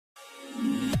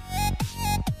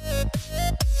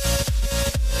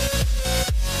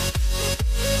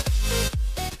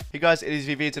guys, it is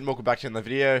VV and welcome back to another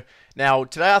video. Now,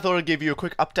 today I thought I'd give you a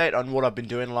quick update on what I've been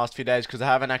doing the last few days, because I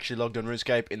haven't actually logged on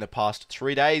Runescape in the past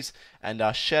 3 days. And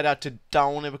shout out to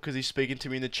Downer because he's speaking to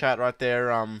me in the chat right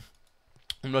there. I'm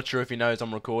not sure if he knows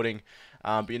I'm recording,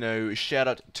 but you know, shout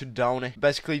out to Downer.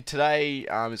 Basically, today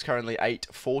is currently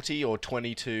 8:40 or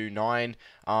 20 to 9,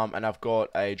 and I've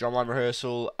got a drumline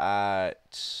rehearsal at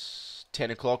 10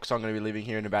 o'clock, so I'm going to be leaving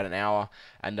here in about an hour.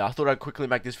 And I thought I'd quickly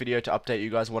make this video to update you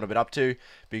guys on what I've been up to,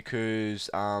 because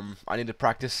I need to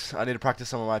practice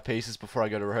some of my pieces before I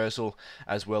go to rehearsal,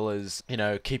 as well as, you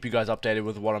know, keep you guys updated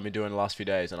with what I've been doing the last few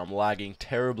days. And I'm lagging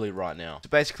terribly right now. So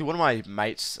basically, one of my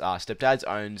mates' stepdads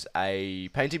owns a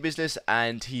painting business,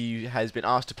 and he has been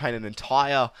asked to paint an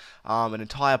entire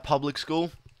public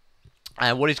school.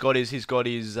 And what he's got is his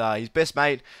best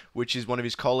mate, which is one of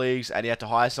his colleagues, and he had to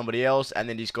hire somebody else. And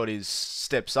then he's got his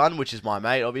stepson, which is my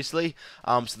mate, obviously.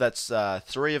 So that's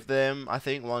 3 of them, I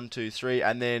think, 1, 2, 3.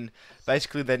 And then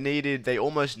basically they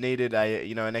almost needed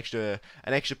an extra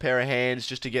pair of hands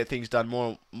just to get things done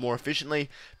more efficiently,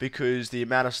 because the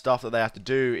amount of stuff that they have to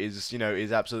do is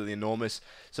absolutely enormous.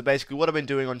 So basically, what I've been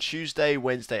doing on Tuesday,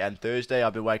 Wednesday, and Thursday,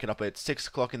 I've been waking up at 6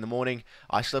 o'clock in the morning.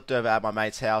 I slept over at my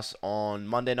mate's house on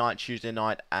Monday night, Tuesday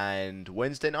night, and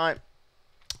Wednesday night.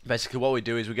 Basically, what we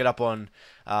do is we get up at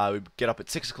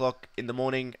 6 o'clock in the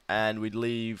morning, and we'd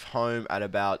leave home at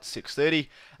about 6:30.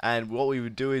 And what we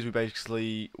would do is we would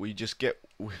basically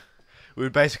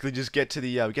just get to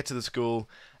the school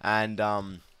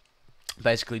and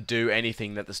basically do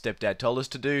anything that the stepdad told us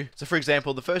to do. So for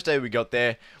example, the first day we got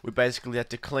there, we basically had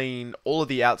to clean all of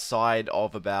the outside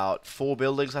of about 4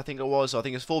 buildings, I think it was. So I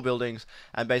think it's 4 buildings,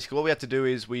 and basically what we had to do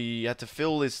is we had to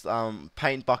fill this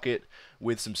paint bucket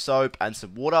with some soap and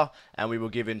some water, and we were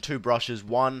given 2 brushes.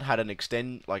 One had an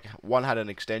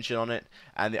extension on it,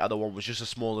 and the other one was just a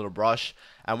small little brush.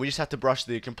 And we just had to brush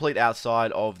the complete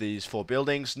outside of these 4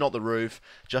 buildings, not the roof,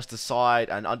 just the side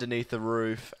and underneath the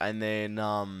roof, and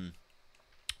then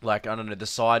like, I don't know, the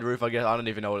side roof, I guess. I don't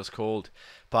even know what it's called,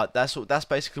 but that's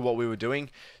basically what we were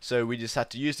doing. So we just had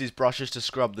to use these brushes to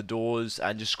scrub the doors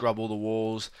and just scrub all the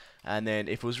walls. And then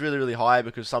if it was really high,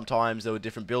 because sometimes there were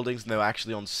different buildings and they were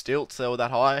actually on stilts, they were that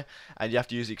high, and you have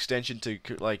to use the extension to,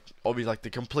 like, obviously, like,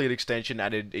 the complete extension,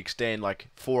 and it'd extend like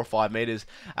 4 or 5 meters.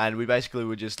 And we basically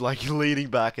were just like leaning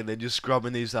back and then just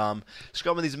scrubbing these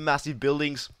massive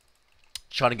buildings,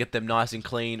 trying to get them nice and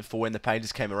clean for when the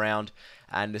painters came around,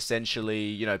 and essentially,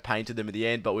 you know, painted them at the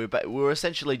end. But we were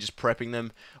essentially just prepping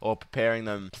them or preparing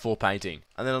them for painting.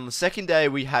 And then on the second day,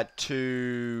 we had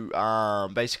to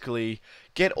basically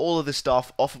get all of the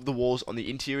stuff off of the walls on the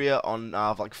interior on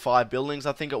like 5 buildings,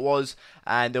 I think it was.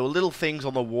 And there were little things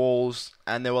on the walls,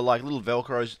 and there were like little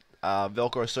Velcro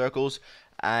circles,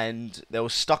 and they were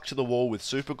stuck to the wall with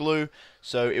super glue.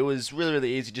 So it was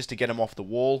really easy just to get them off the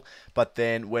wall. But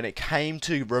then when it came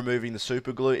to removing the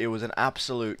super glue, it was an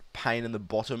absolute pain in the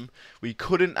bottom. We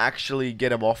couldn't actually get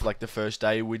them off like the first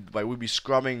day. We'd be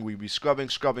scrubbing. We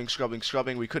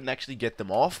couldn't actually get them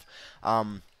off.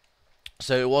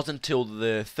 So it wasn't until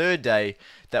the 3rd day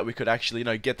that we could actually, you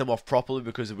know, get them off properly,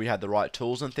 because we had the right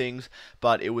tools and things.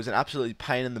 But it was an absolute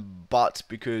pain in the butt,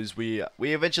 because we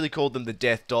eventually called them the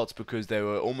death dots, because they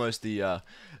were almost the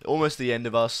end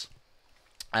of us.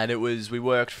 And we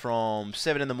worked from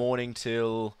 7 in the morning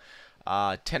till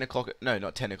 10 o'clock. No,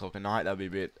 not 10 o'clock at night. That'd be a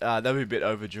bit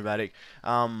over dramatic.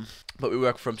 But we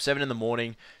worked from 7 in the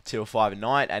morning till 5 at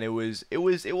night, and it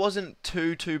wasn't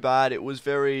too bad. It was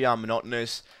very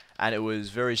monotonous. And it was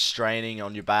very straining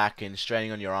on your back and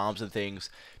straining on your arms and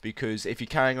things, because if you're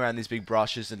carrying around these big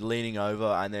brushes and leaning over,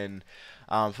 and then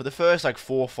for the first like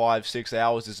 4, 5, 6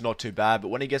 hours, it's not too bad. But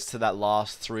when it gets to that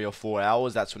last 3 or 4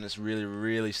 hours, that's when it's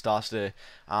really starts to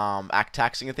act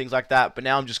taxing and things like that. But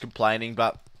now I'm just complaining.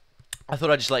 But I thought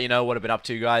I'd just let you know what I've been up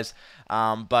to, guys.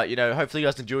 But, you know, hopefully you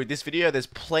guys enjoyed this video. There's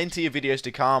plenty of videos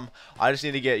to come. I just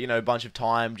need to get, you know, a bunch of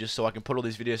time just so I can put all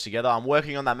these videos together. I'm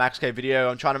working on that Max K video.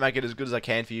 I'm trying to make it as good as I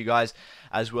can for you guys,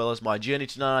 as well as my journey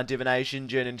to 99 divination,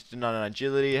 journey to 99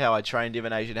 agility, how I train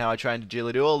divination, how I trained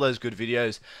agility, all those good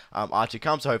videos are to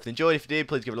come. So hopefully you enjoyed. If you did,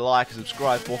 please give it a like and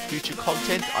subscribe for future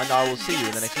content, and I will see you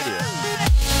in the next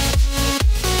video.